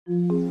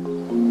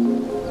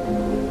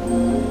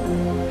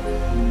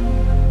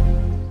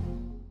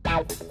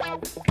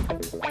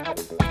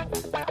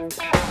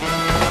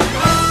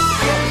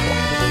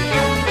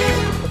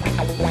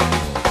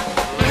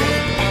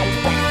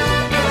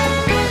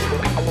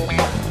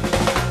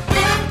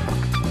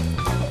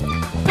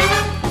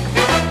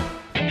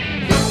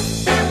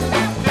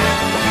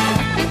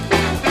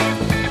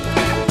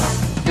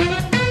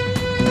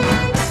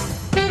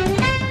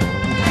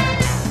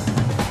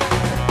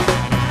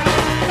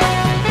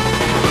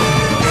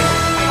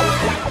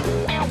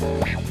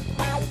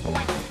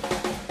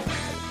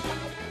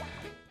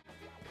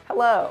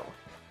Hello,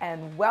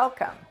 and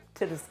welcome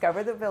to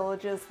Discover the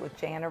Villages with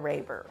Jana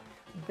Raber.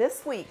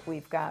 This week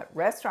we've got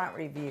Restaurant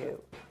Review,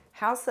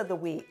 House of the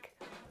Week,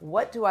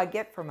 What Do I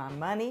Get for My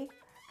Money,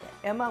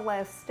 the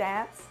MLS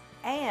Stats,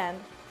 and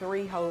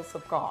 3 holes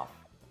of golf.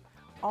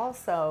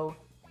 Also,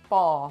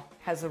 fall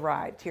has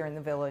arrived here in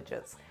the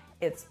Villages.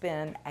 It's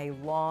been a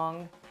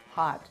long,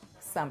 hot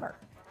summer,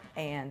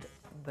 and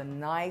the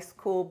nice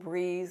cool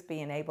breeze,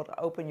 being able to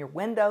open your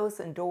windows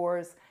and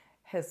doors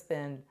has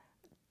been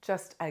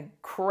just a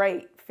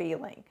great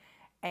feeling.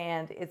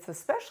 And it's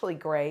especially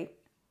great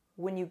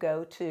when you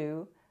go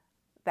to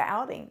the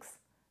outings,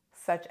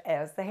 such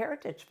as the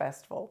Heritage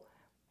Festival,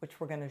 which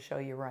we're going to show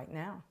you right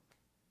now.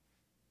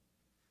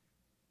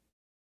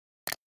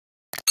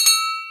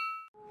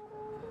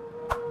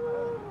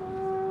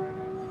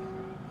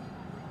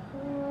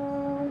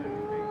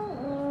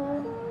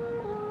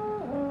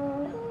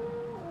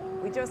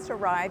 We just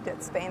arrived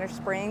at Spanish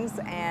Springs,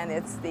 and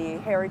it's the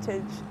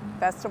Heritage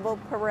Festival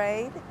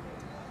Parade.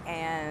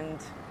 And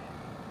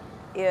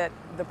the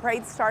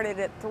parade started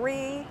at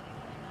 3,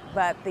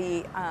 but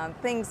the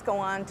things go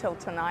on till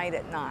tonight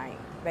at 9.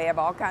 They have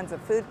all kinds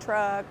of food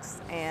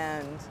trucks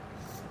and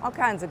all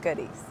kinds of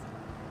goodies.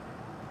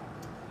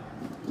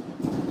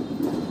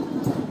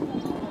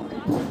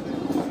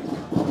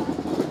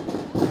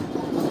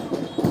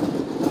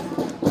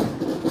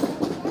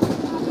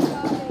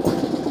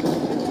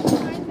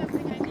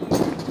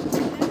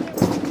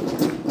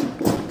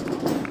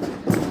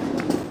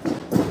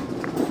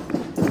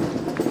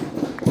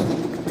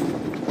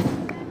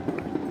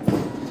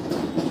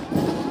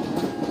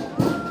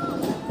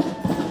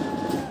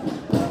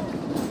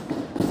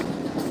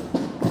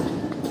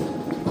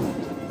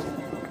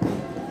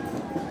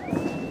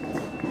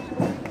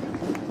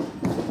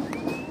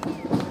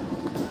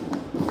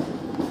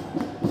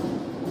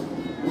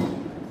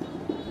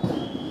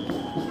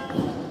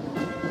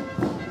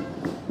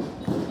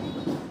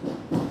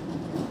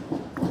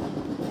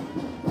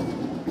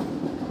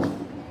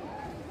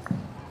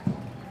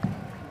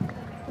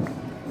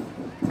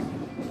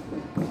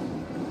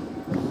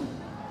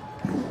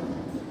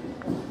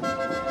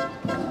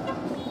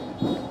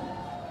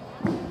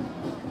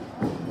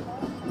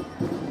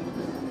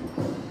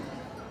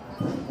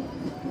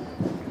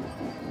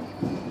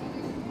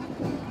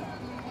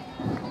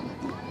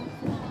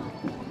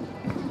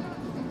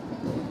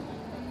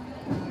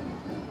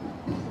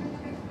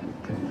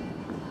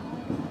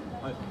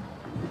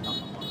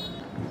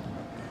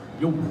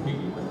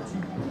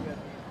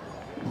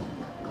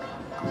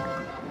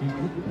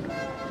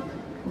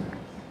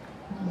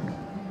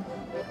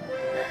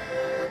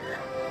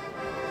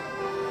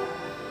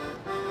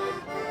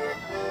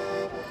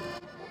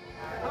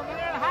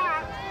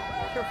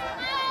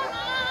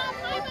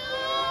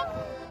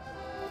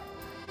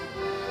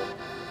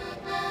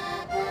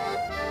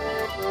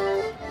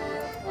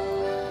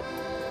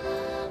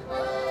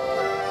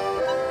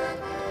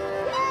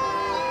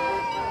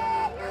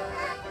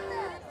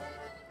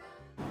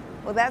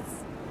 Well,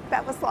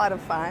 that was a lot of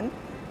fun,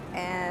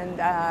 and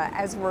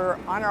as we're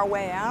on our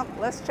way out,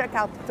 let's check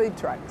out the food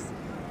trucks.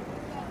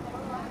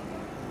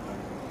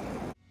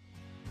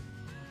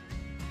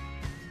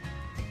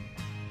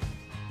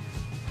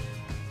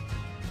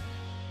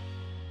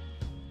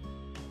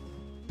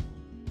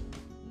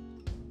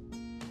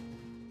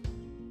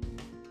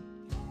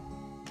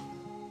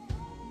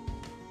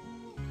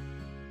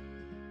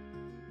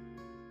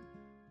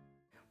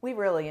 We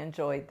really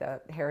enjoyed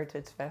the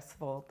Heritage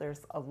Festival.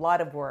 There's a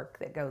lot of work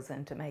that goes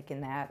into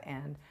making that,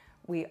 and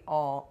we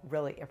all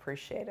really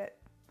appreciate it.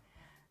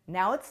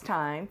 Now it's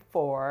time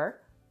for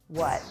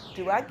What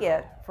Do I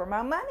Get for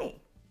My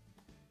Money?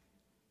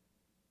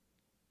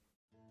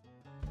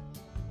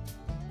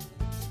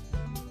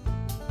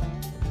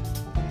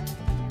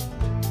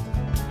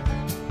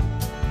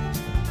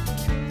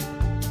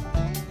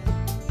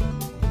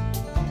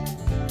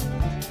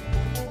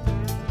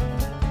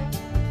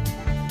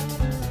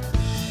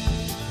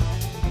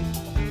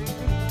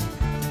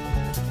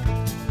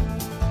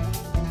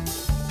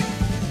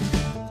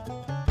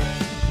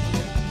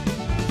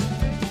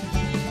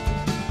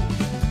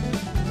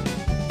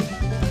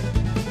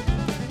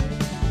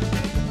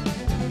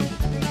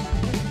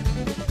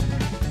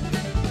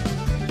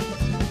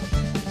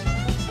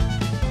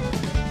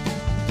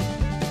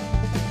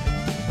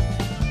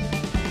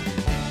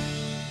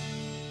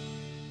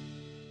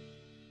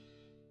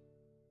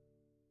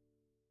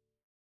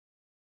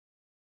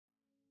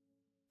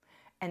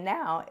 And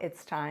now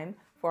it's time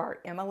for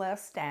our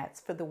MLS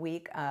stats for the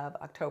week of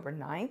October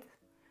 9th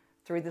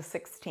through the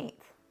 16th.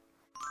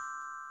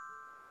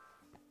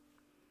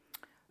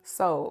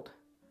 Sold.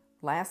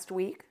 Last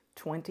week,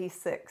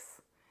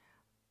 26.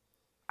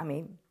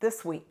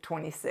 This week,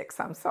 26,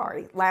 I'm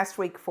sorry. Last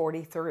week,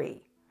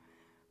 43.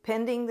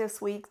 Pending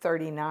this week,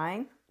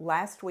 39.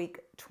 Last week,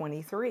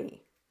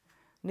 23.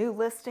 New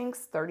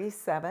listings,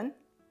 37.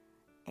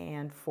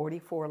 And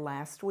 44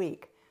 last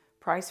week.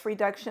 Price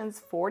reductions,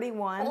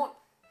 41.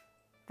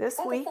 This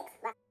week.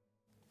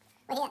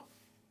 We're here.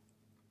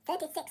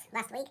 36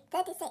 last week,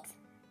 36.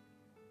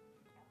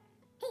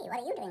 Hey, what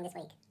are you doing this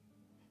week?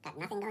 Got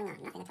nothing going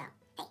on, nothing at all.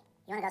 Hey,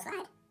 you want to go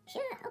slide?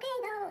 Sure, okay,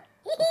 go.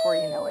 Before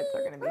you know it,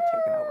 they're going to be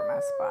taking over my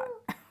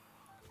spot.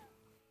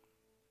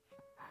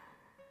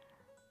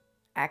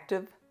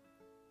 Active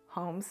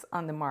homes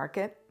on the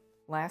market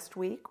last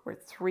week were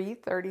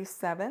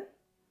 337,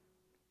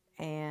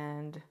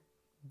 and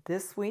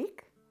this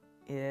week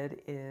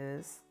it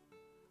is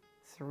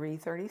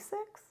 336.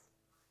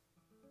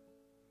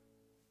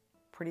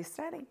 Pretty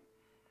steady.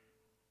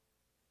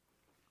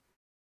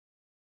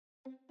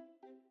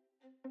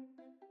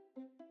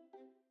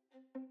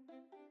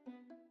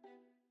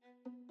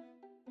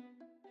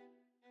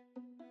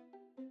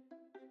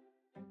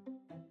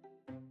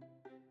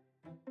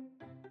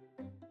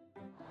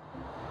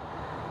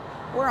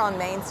 We're on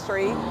Main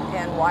Street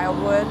in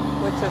Wildwood,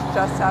 which is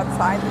just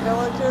outside the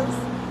Villages,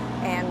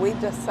 and we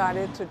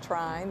decided to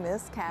try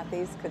Miss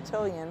Kathy's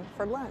Cotillion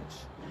for lunch.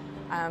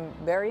 I'm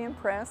very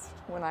impressed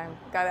when I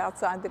got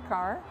outside the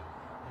car.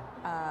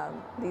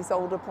 These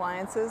old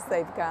appliances,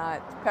 they've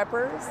got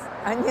peppers,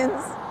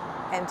 onions,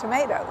 and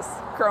tomatoes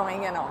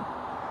growing in them.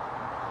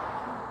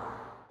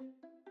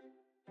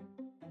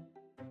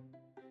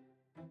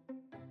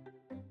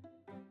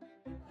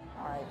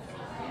 All right,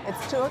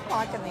 it's 2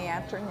 o'clock in the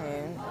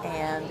afternoon,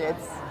 and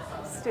it's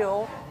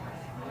still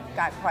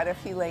got quite a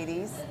few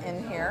ladies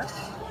in here.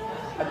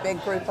 A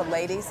big group of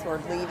ladies were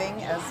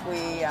leaving as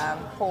we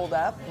pulled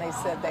up. They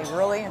said they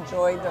really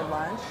enjoyed their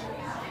lunch.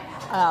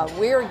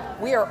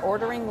 We are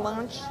ordering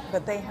lunch,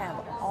 but they have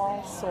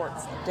all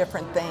sorts of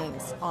different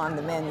things on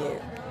the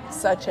menu,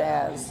 such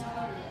as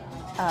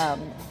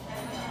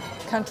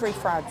country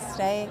fried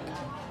steak,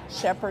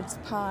 shepherd's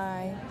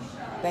pie.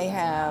 They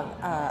have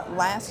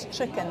Last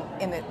Chicken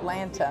in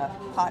Atlanta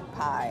pot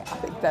pie. I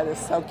think that is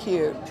so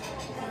cute.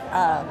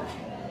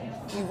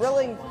 You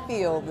really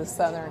feel the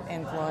Southern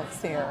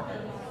influence here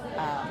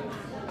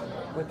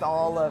with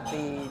all of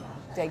the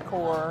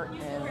decor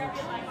and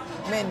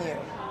menu.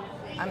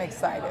 I'm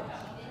excited.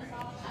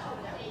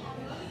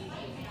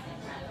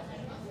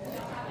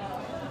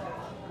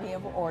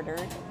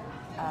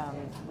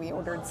 We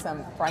ordered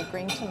some fried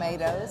green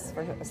tomatoes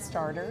for a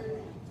starter,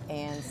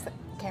 and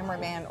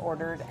cameraman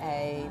ordered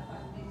a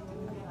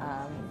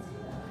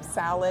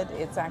salad.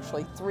 It's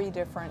actually 3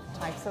 different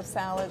types of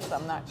salads.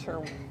 I'm not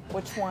sure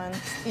which one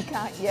he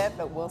got yet,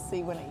 but we'll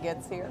see when it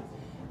gets here.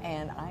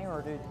 And I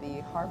ordered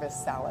the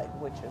harvest salad,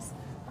 which is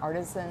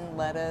artisan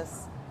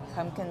lettuce,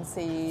 pumpkin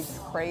seeds,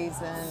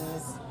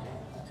 craisins,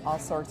 all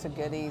sorts of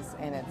goodies.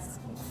 And it's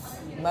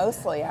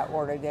mostly, I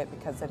ordered it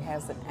because it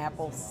has an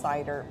apple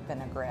cider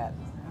vinaigrette.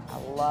 I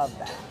love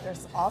that.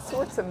 There's all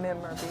sorts of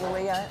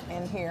memorabilia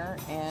in here,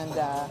 and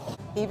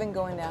even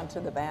going down to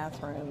the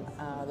bathroom,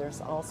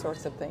 there's all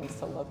sorts of things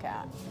to look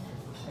at.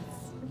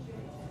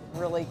 It's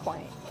really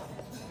quaint.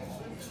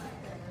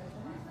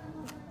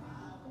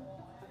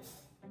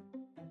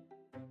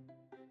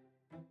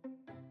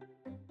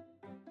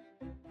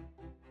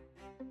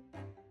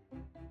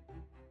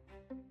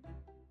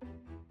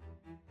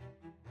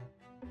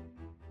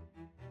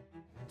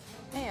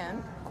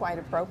 And quite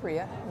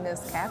appropriate,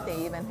 Miss Kathy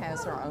even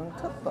has her own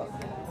cookbook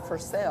for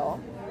sale.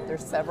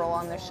 There's several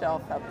on the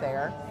shelf up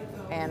there,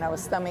 and I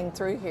was thumbing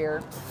through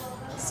here,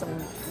 some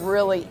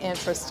really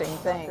interesting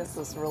things.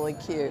 This is really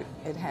cute.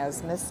 It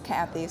has Miss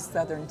Kathy's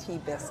Southern Tea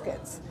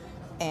Biscuits,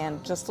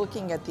 and just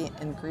looking at the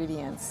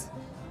ingredients,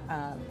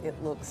 it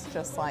looks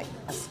just like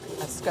a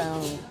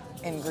scone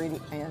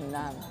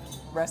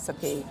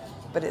recipe,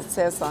 but it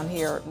says on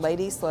here,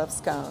 ladies love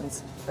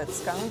scones, but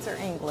scones are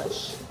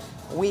English.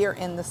 We are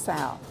in the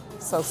South,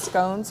 so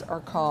scones are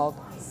called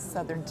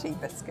Southern Tea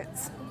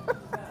Biscuits.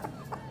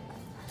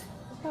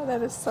 Oh,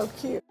 that is so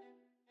cute.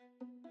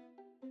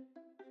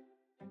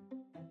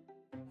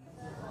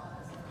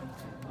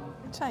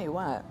 I'll tell you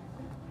what,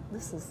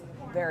 this is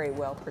very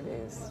well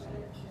produced.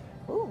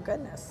 Oh,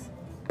 goodness.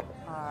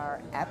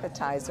 Our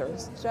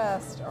appetizers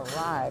just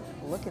arrived.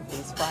 Look at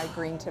these fried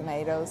green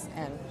tomatoes,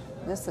 and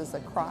this is a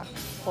crock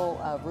full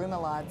of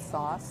remoulade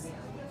sauce,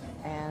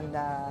 and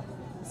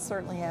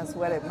certainly has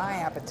whetted my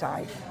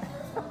appetite.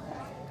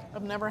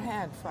 I've never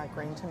had fried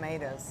green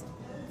tomatoes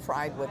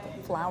fried with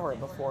flour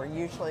before.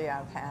 Usually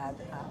I've had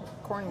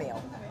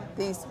cornmeal.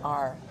 These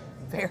are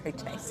very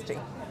tasty.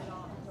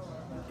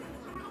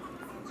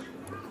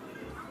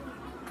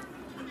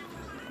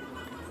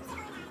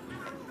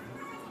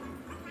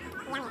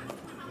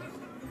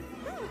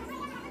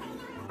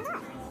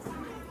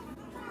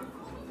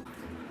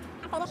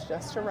 It's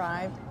just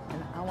arrived,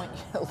 and I want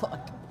you to look.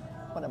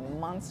 What a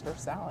monster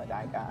salad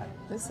I got.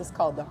 This is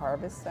called the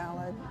harvest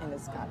salad, and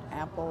it's got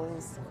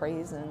apples,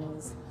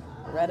 raisins,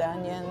 red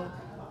onion.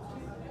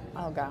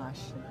 Oh gosh,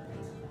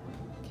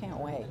 can't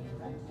wait.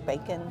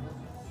 Bacon,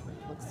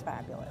 looks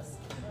fabulous.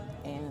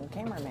 And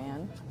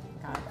cameraman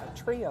got a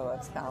trio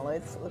of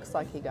salads. Looks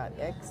like he got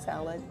egg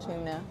salad,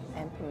 tuna,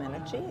 and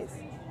pimento cheese.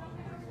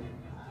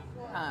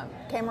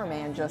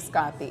 Cameraman just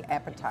got the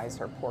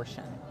appetizer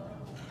portion.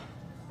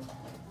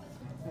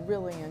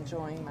 Really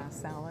enjoying my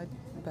salad,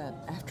 but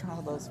after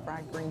all those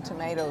fried green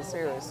tomatoes,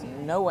 there is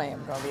no way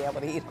I'm going to be able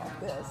to eat all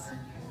this.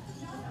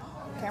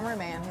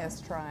 Cameraman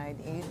has tried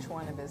each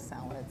one of his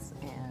salads,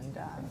 and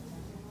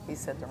he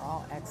said they're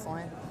all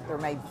excellent. They're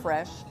made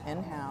fresh,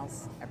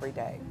 in-house, every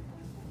day.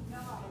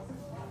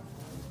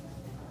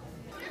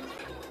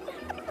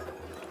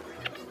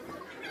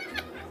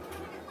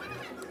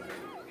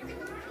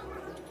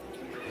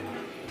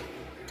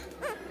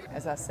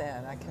 As I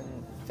said, I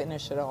can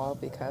finish it all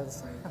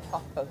because of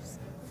all those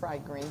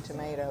fried green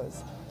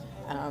tomatoes.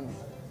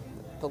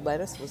 The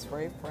lettuce was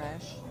very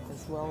fresh,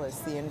 as well as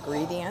the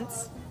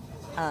ingredients.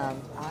 I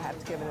have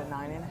to give it a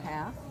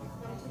 9.5.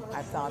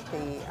 I thought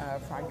the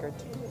fried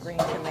green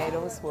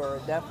tomatoes were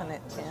a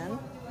definite 10.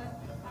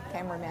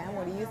 Cameraman,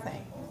 what do you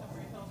think?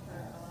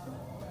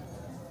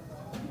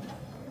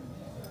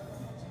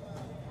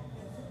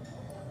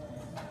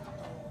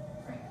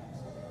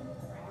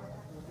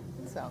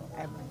 So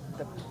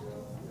the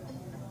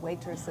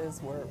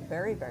waitresses were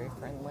very, very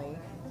friendly,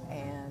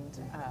 and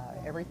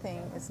everything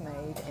is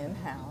made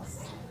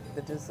in-house.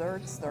 The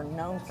desserts, they're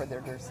known for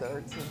their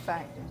desserts. In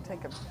fact,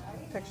 take a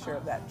picture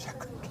of that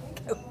chocolate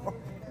cake over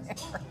there.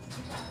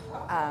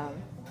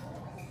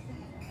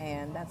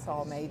 And that's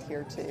all made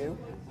here too.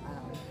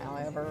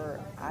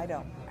 However, I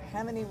don't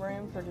have any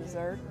room for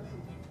dessert,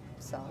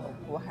 so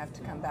we'll have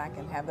to come back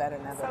and have that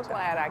another time. So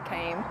glad I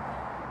came.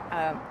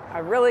 I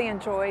really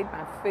enjoyed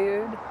my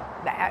food.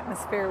 The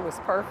atmosphere was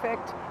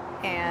perfect.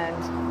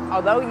 And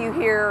although you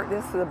hear,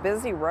 this is a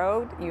busy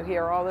road, you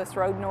hear all this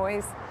road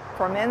noise,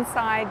 from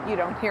inside you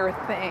don't hear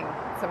a thing.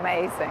 It's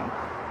amazing.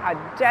 I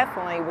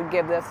definitely would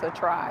give this a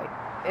try.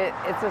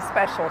 It's a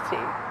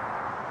specialty.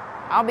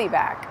 I'll be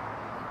back.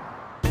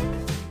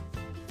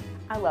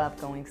 I love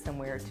going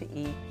somewhere to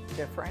eat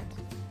different,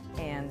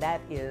 and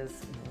that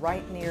is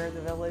right near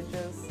the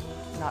Villages,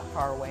 not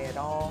far away at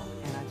all.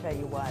 And I tell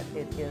you what,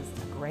 it is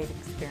a great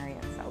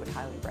experience. I would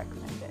highly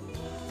recommend it.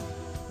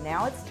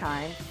 Now it's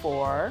time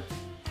for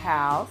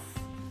House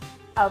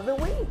of the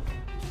Week.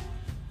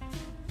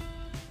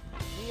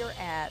 We are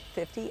at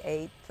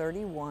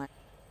 5831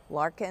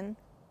 Larkin,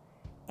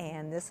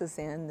 and this is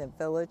in the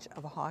village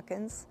of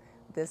Hawkins.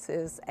 This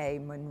is a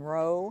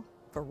Monroe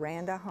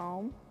veranda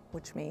home,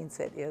 which means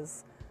it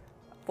is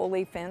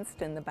fully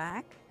fenced in the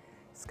back.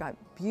 It's got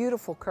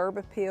beautiful curb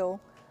appeal,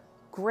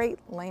 great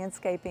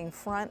landscaping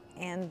front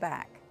and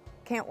back.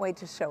 Can't wait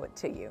to show it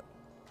to you.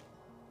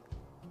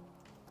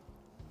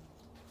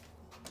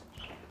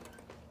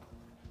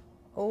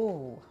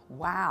 Oh,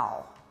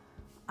 wow.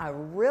 I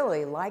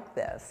really like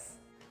this.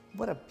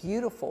 What a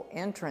beautiful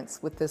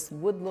entrance with this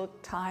wood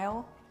look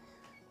tile.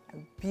 A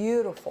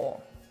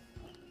beautiful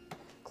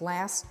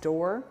glass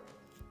door.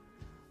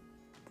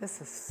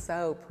 This is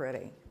so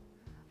pretty.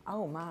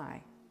 Oh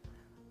my.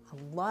 I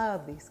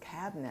love these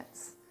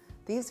cabinets.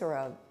 These are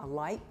a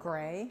light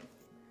gray,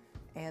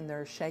 and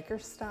they're shaker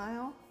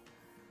style,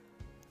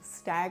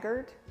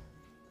 staggered.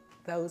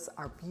 Those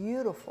are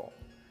beautiful.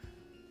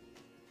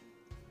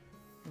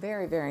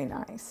 Very, very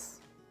nice.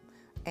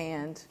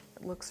 And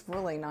it looks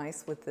really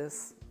nice with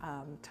this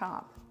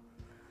top.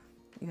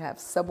 You have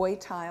subway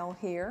tile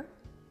here,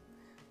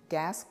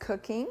 gas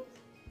cooking,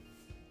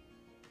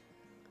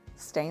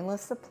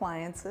 stainless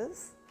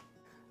appliances,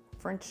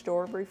 French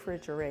door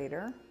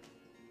refrigerator,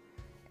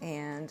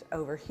 and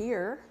over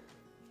here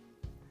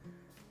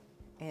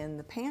in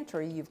the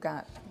pantry you've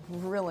got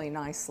really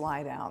nice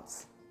slide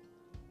outs.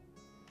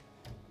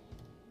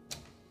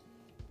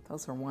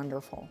 Those are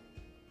wonderful.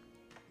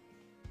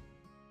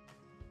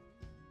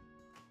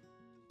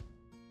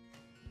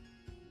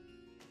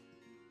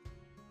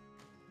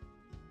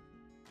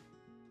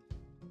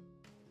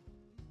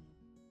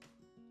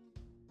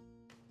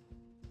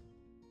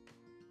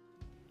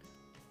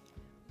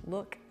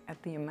 Look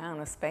at the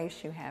amount of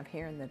space you have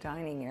here in the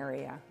dining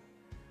area.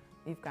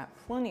 You've got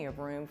plenty of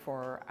room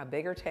for a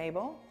bigger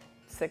table,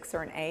 6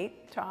 or an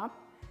 8 top,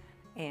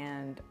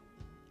 and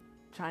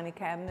china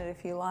cabinet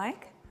if you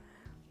like.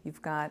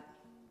 You've got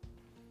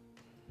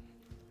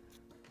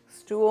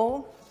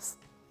stools,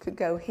 could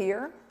go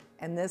here,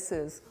 and this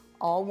is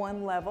all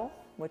one level,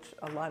 which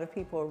a lot of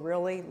people are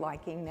really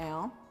liking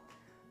now.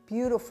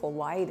 Beautiful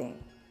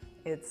lighting.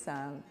 It's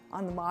on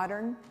the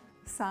modern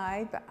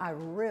side, but I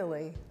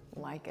really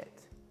like it.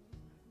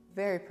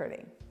 Very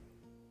pretty.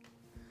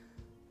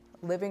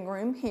 Living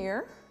room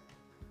here.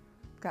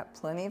 Got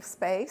plenty of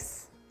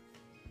space.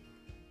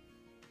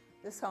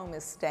 This home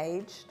is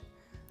staged,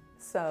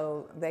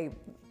 so they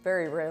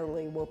very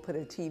rarely will put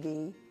a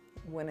TV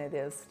when it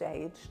is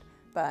staged,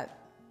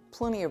 but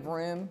plenty of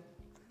room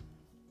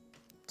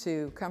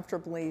to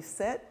comfortably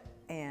sit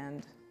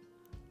and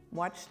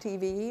watch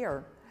TV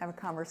or have a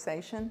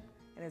conversation.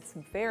 And it's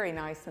very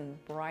nice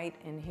and bright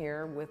in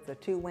here with the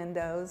 2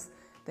 windows.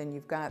 Then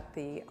you've got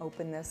the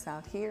openness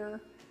out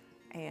here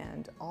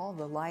and all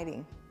the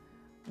lighting,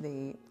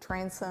 the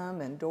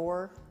transom and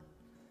door.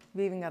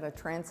 You've even got a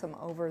transom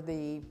over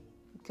the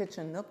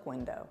kitchen nook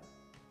window.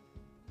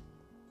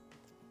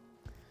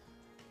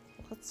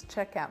 Let's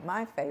check out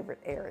my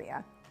favorite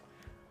area,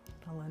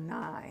 the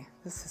lanai.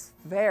 This is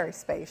very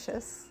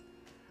spacious.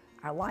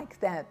 I like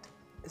that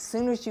as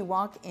soon as you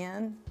walk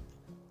in,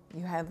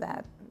 you have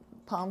that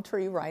palm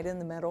tree right in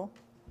the middle.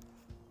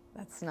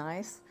 That's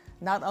nice.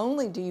 Not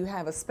only do you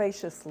have a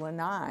spacious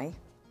lanai,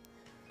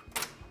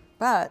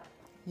 but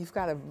you've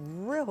got a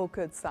real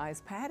good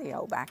sized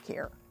patio back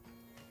here.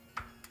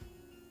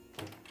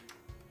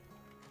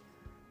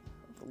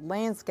 The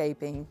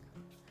landscaping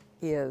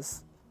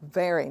is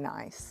very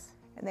nice.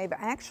 And they've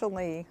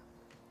actually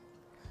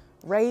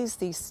raised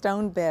these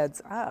stone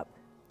beds up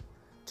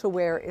to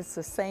where it's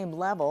the same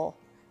level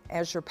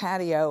as your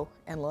patio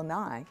and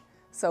lanai.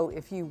 So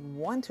if you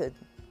wanted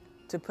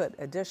to put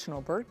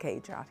additional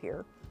birdcage out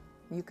here,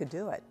 you could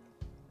do it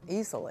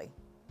easily.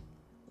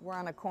 We're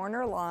on a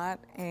corner lot,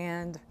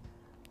 and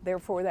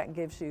therefore that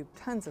gives you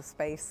tons of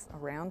space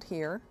around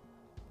here.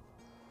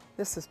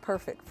 This is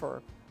perfect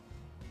for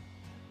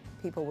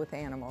people with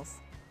animals.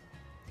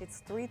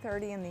 It's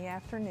 3:30 in the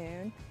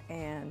afternoon,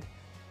 and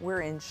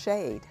we're in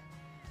shade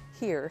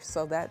here,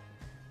 so that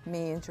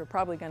means you're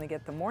probably going to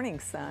get the morning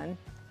sun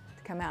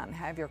to come out and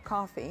have your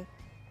coffee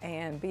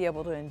and be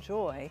able to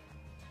enjoy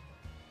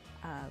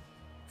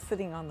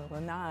sitting on the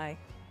lanai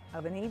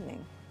of an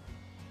evening.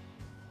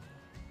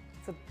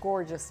 It's a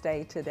gorgeous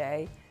day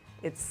today.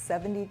 It's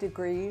 70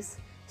 degrees,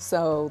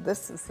 so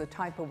this is the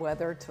type of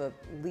weather to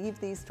leave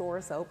these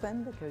doors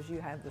open because you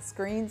have the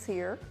screens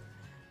here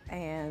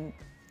and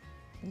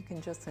you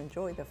can just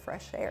enjoy the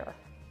fresh air.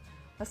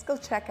 Let's go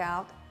check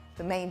out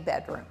the main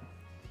bedroom.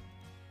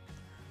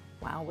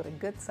 Wow, what a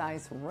good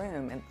sized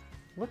room. And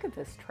look at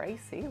this tray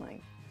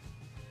ceiling.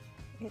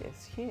 It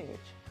is huge.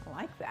 I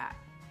like that.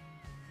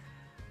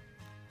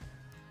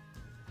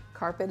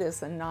 Carpet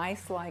is a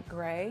nice light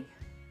gray,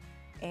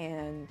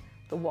 and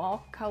the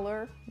wall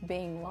color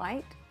being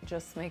light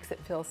just makes it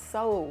feel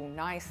so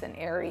nice and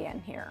airy in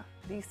here.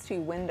 These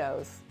 2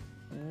 windows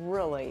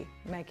really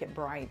make it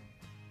bright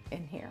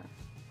in here.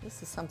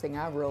 This is something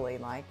I really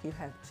like. You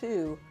have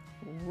 2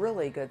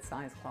 really good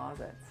sized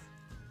closets.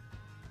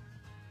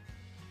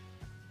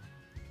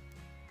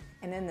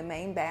 And in the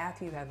main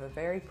bath, you have a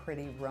very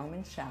pretty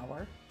Roman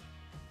shower,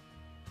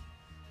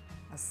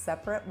 a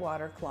separate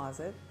water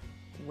closet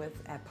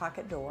with a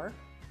pocket door,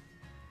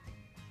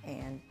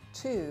 and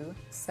 2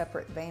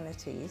 separate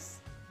vanities,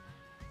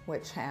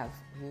 which have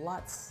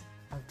lots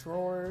of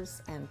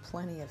drawers and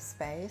plenty of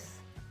space.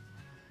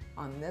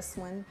 On this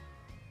one,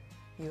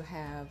 you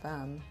have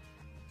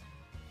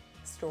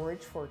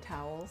storage for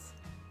towels,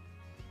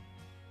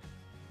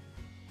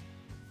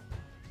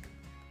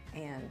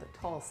 and the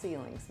tall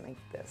ceilings make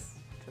this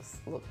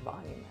just look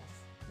voluminous.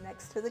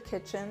 Next to the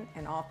kitchen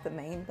and off the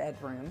main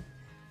bedroom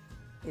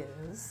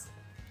is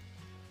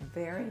a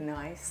very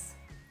nice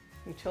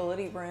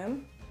utility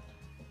room.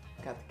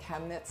 Got the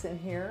cabinets in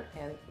here,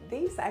 and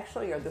these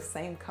actually are the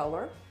same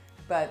color,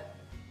 but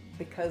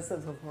because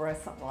of the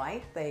fluorescent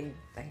light, they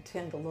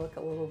tend to look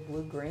a little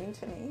blue-green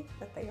to me,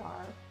 but they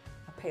are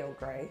a pale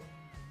gray.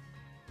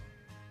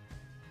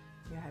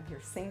 You have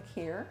your sink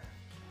here,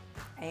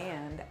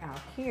 and out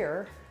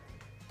here,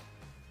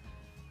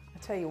 I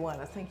tell you what,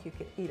 I think you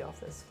could eat off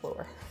this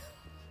floor.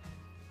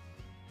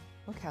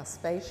 Look how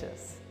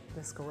spacious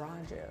this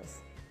garage is.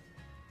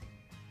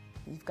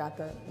 You've got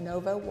the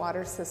Nova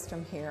water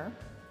system here,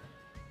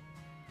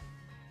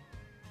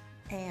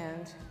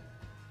 and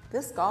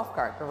this golf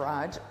cart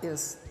garage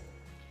is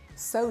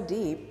so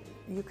deep,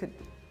 you could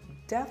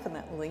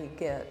definitely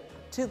get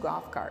 2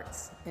 golf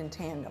carts in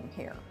tandem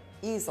here,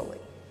 easily.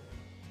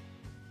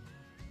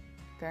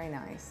 Very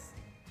nice.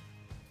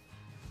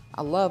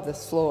 I love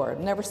this floor. I've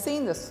never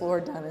seen this floor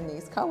done in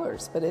these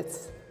colors, but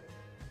it's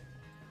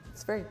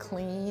very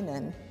clean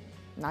and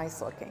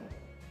nice looking.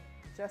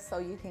 Just so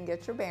you can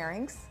get your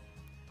bearings,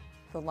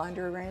 the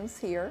laundry room's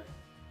here,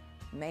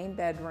 main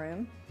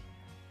bedroom.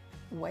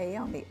 Way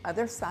on the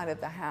other side of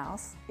the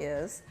house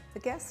is the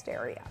guest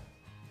area.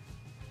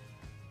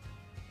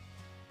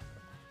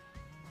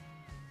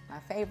 My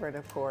favorite,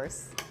 of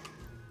course.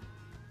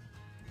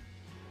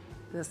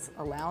 This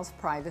allows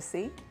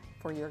privacy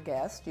for your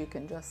guest. You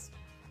can just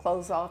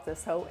close off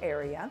this whole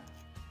area.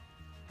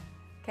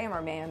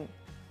 Cameraman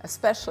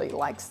especially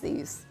likes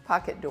these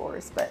pocket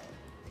doors, but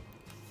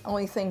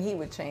only thing he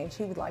would change,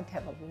 he would like to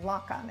have a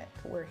lock on it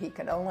to where he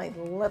could only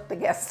let the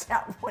guests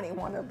out when he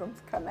wanted them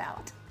to come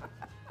out.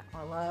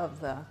 I love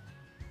the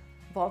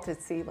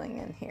vaulted ceiling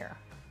in here.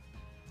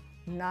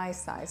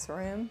 Nice size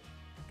room.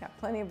 Got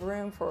plenty of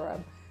room for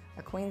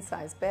a queen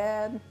size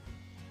bed.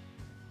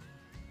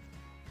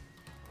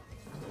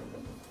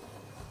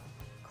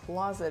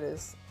 Closet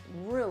is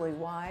really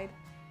wide.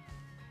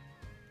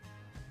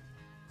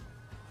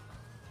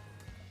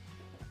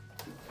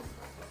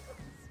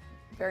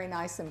 Very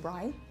nice and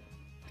bright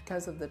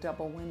because of the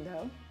double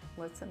window.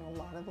 Lets in a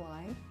lot of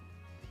light.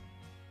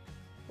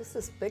 This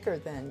is bigger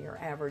than your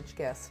average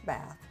guest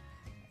bath.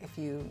 If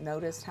you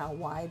noticed how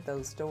wide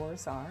those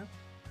doors are,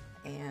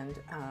 and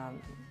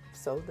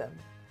so the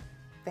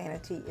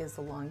vanity is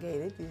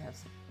elongated. You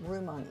have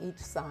room on each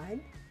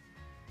side,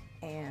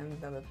 and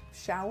the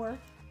shower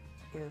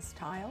is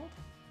tiled.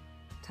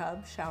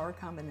 Tub shower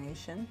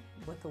combination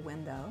with the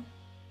window.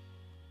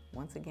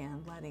 Once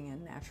again, letting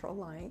in natural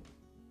light.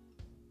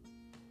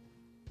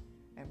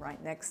 And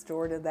right next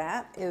door to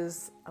that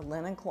is a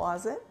linen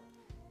closet,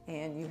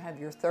 and you have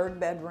your third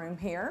bedroom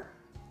here.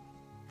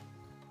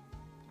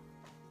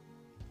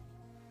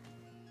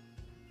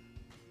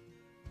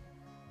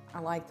 I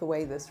like the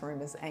way this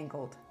room is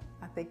angled.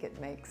 I think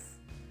it makes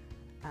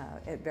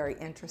it very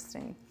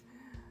interesting.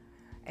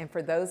 And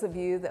for those of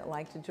you that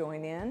like to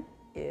join in,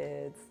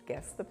 it's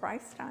guess the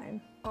price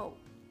time. Oh,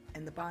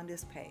 and the bond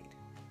is paid.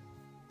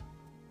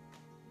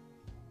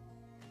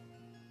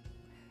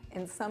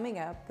 In summing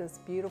up this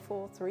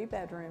beautiful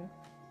 3-bedroom,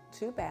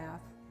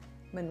 2-bath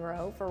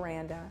Monroe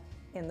veranda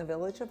in the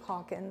village of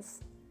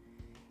Hawkins,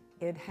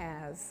 it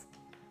has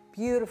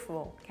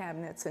beautiful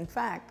cabinets. In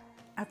fact,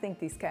 I think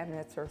these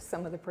cabinets are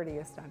some of the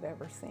prettiest I've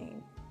ever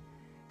seen.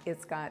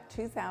 It's got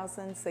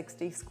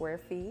 2,060 square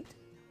feet,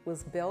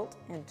 was built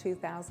in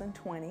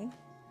 2020.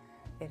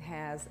 It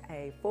has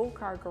a full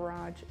car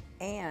garage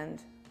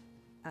and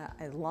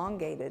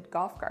elongated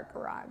golf cart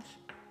garage.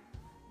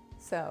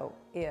 So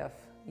if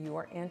you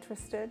are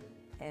interested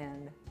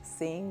in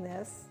seeing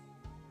this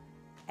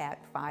at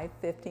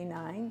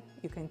 5:59,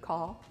 you can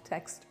call,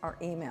 text, or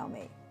email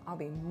me. I'll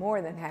be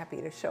more than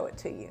happy to show it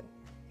to you.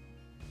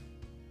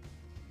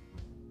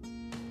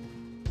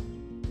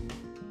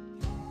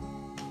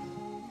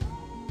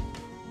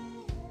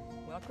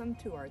 Welcome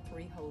to our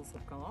 3 holes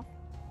of golf.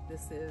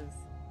 This is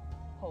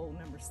hole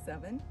number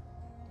 7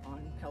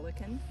 on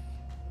Pelican,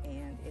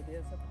 and it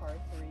is a par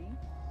 3.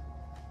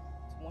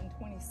 It's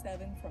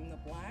 127 from the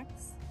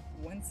blacks,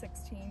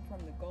 116 from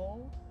the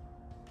gold.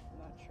 I'm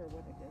not sure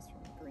what it is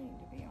from the green,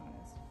 to be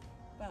honest,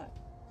 but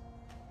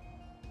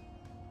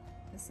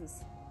this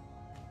is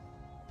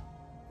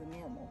the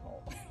normal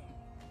hole.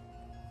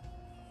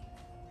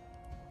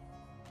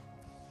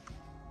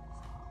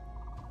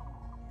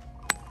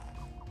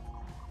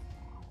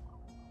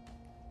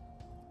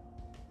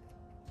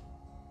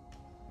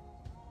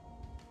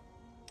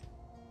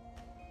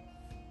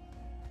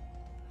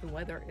 The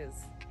weather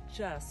is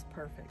just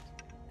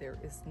perfect. There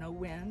is no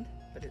wind,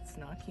 but it's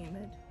not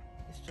humid.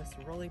 It's just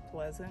really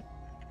pleasant.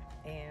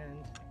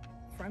 And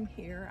from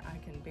here, I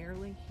can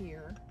barely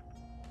hear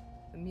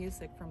the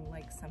music from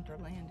Lake Sumter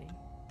Landing.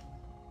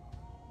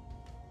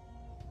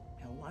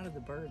 And a lot of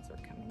the birds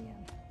are coming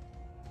in.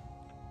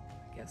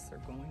 I guess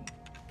they're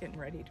getting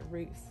ready to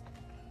roost.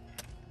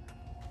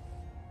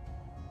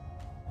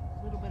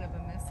 A little bit of a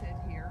miss hit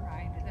here.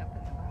 I ended up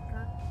in the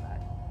bunker,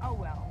 but oh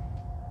well.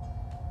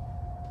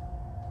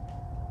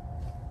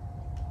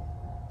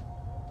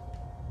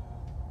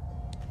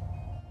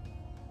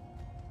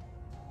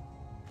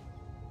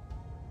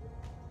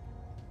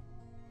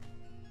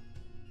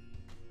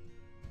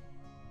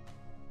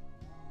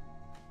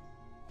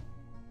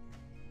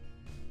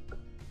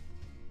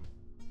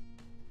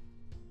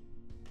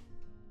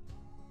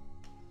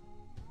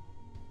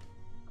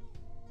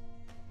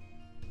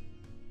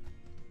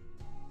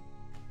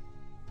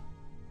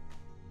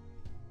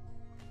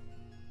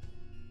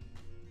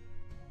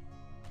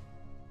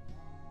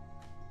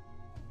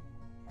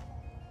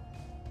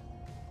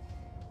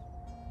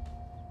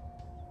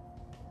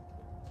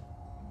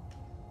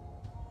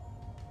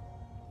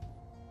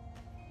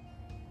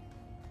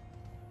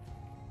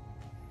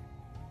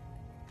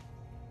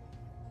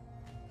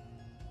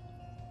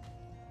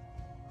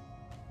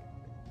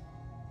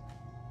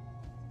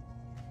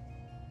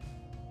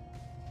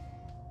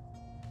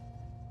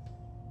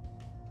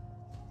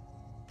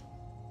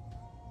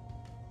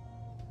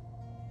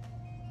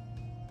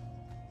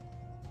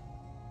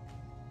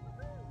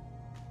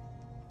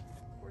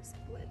 For a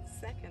split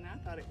second, I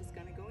thought it was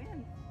going to go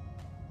in.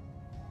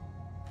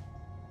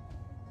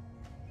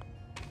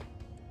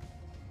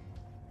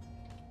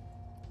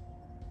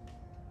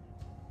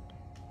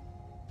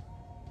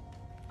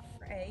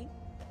 For 8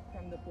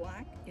 from the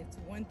black, it's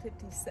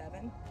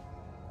 157,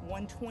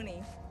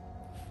 120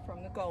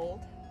 from the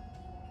gold.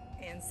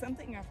 And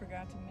something I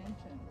forgot to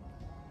mention,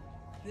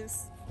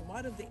 a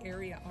lot of the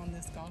area on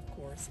this golf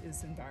course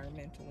is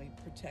environmentally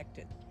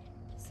protected.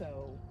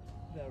 So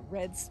the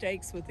red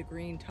stakes with the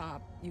green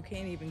top, you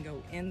can't even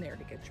go in there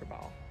to get your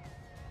ball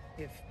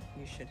if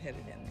you should hit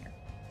it in there.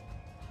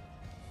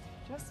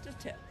 Just a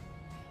tip.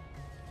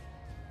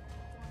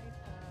 It's like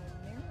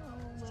a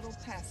narrow little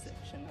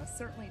passage, and I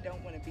certainly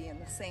don't want to be in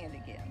the sand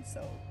again,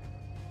 so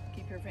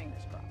keep your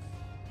fingers crossed.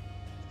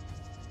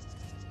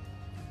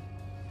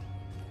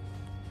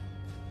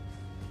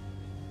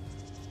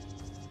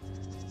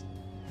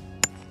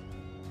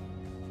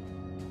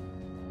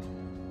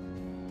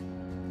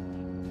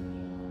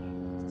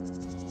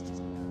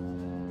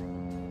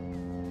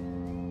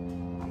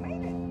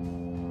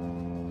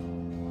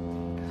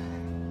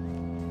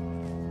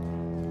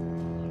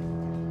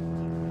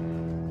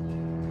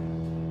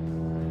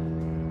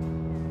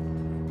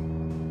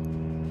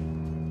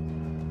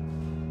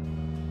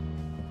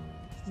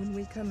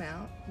 come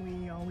out,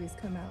 we always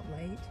come out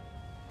late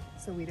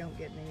so we don't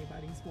get in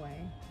anybody's way.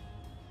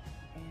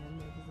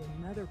 And there's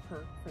another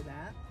perk for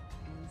that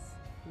is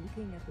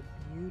looking at the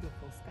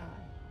beautiful sky.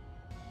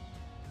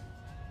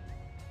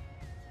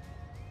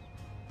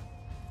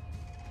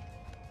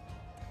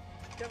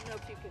 Don't know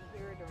if you can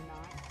hear it or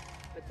not,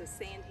 but the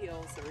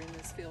sandhills are in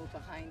this field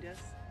behind us.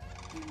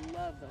 We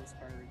love those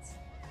birds.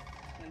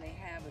 When they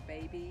have a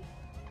baby,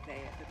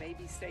 the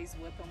baby stays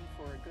with them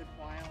for a good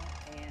while,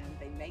 and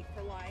they mate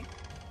for life,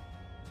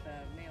 the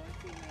male and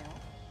female.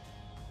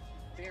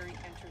 Very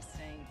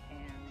interesting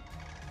and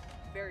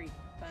very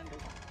fun to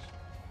watch.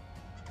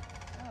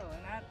 Oh,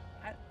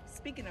 and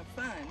speaking of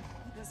fun,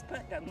 this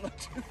putt doesn't look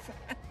too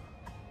fun.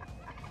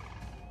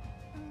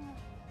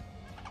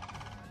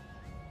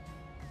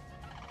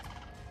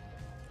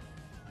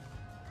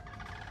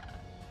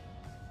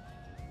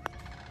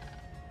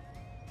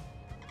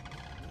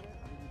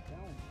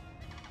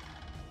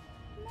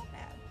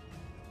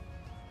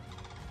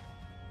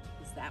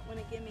 Is that one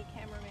a gimme,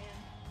 cameraman?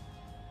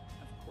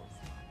 Of course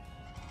not.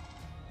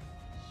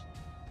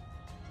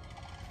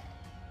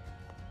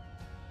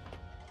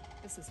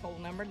 This is hole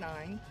number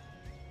 9,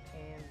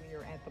 and we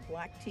are at the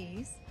black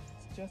tees.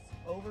 It's just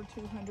over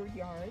 200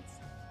 yards.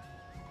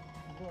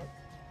 Look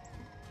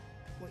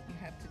what you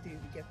have to do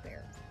to get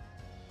there.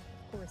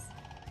 Of course,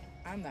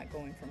 I'm not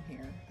going from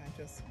here. I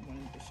just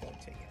wanted to show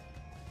it to you.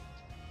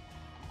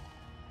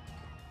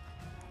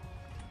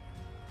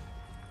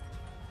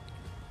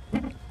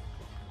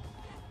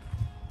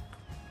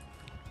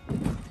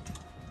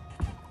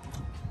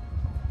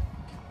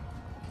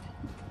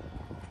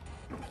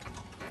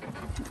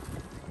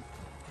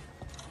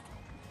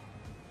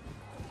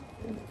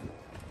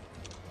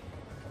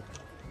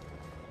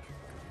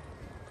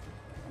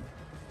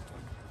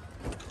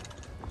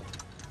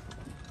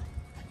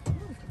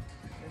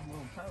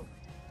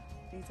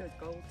 These are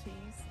gold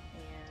tees,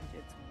 and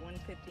it's $159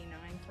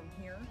 from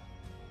here,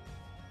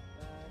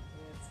 but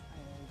it's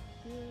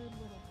a good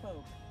little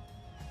poke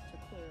to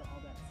clear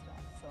all that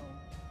stuff. So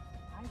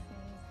I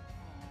think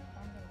if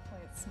I'm going to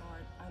play it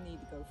smart, I need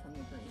to go from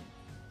the green.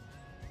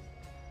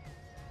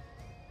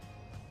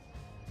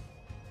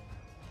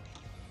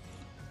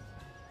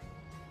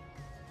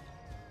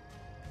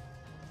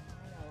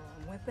 I know,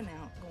 I'm whipping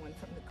out going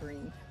from the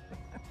green.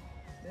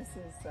 This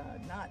is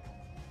not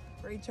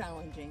very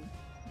challenging,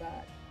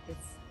 but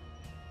it's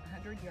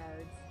 100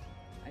 yards.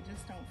 I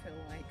just don't feel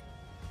like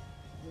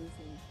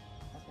losing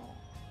a ball.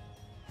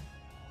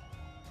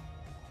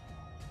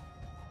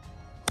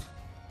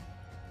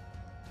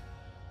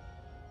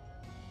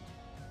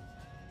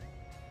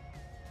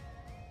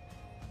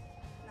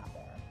 Not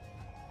bad.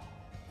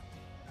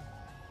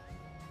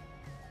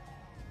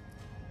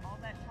 All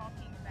that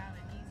talking about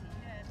an easy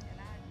hit, and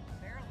I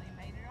barely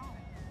made it on.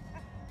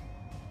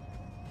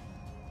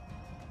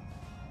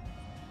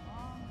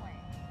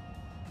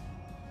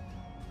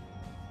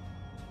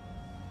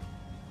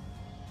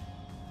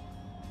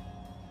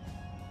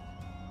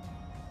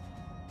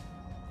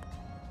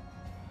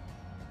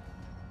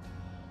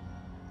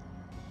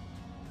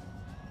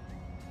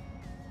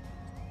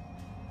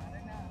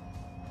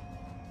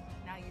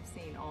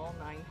 You've seen all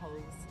 9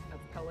 holes of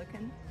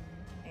Pelican,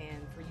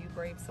 and for you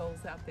brave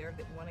souls out there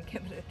that want to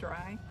give it a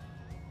try,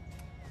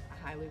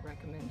 I highly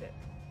recommend it.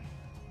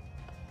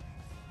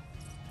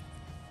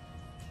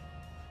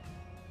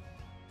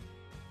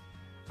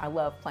 I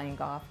love playing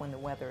golf when the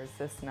weather is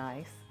this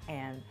nice,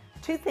 and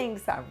 2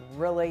 things I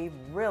really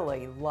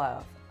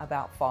love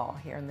about fall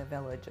here in the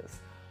Villages.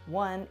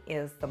 One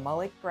is the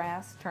mullet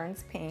grass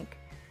turns pink,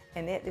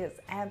 and it is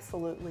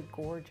absolutely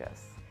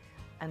gorgeous.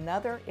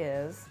 Another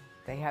is,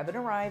 they haven't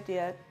arrived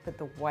yet, but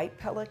the white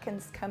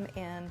pelicans come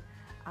in.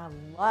 I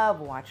love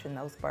watching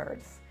those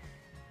birds.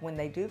 When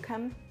they do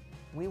come,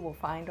 we will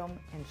find them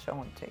and show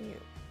them to you.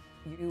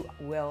 You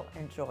will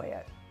enjoy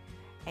it.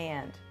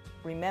 And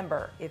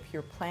remember, if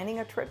you're planning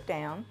a trip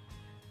down,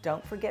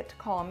 don't forget to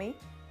call me,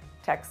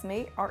 text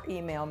me, or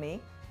email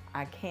me.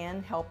 I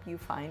can help you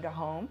find a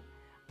home.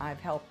 I've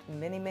helped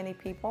many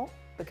people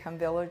become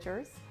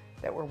villagers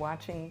that were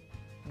watching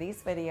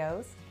these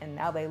videos, and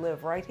now they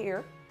live right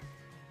here.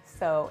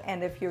 So,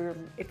 and if you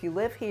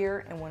live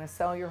here and want to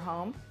sell your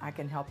home, I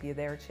can help you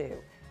there too.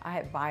 I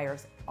have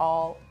buyers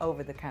all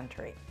over the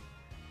country.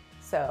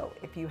 So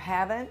if you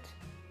haven't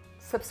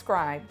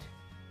subscribed,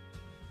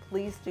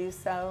 please do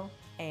so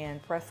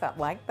and press that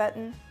like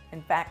button.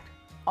 In fact,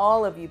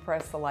 all of you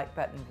press the like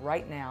button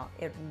right now.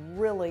 It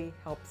really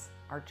helps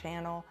our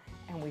channel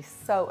and we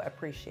so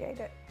appreciate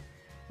it.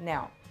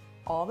 Now,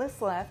 all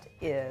that's left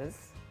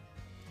is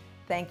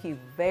thank you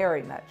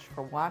very much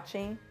for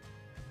watching.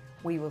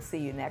 We will see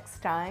you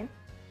next time.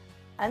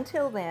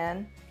 Until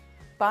then,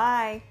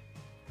 bye.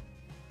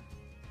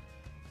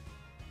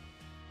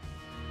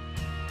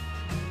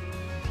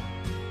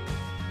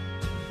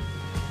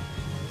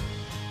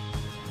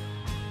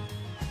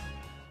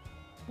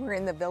 We're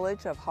in the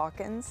village of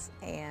Hawkins,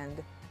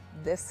 and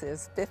this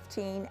is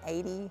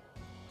 1580.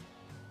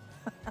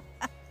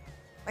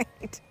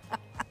 Wait.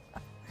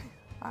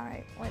 All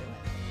right, wait a minute.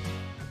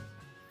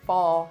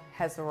 Fall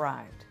has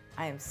arrived.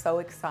 I am so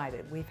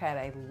excited. We've had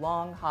a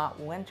long, hot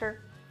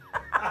winter.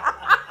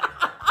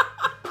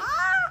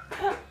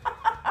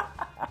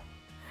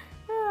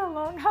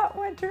 Long, hot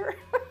winter.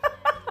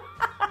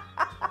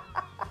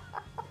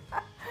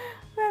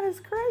 That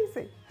is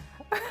crazy.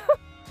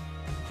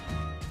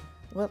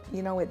 Well,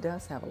 you know, it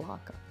does have a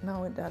lock.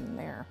 No, it doesn't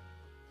there.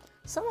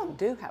 Some of them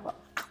do have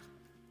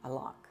a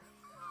lock.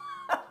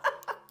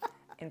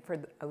 And for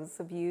those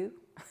of you,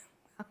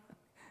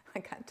 I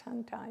got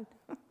tongue-tied.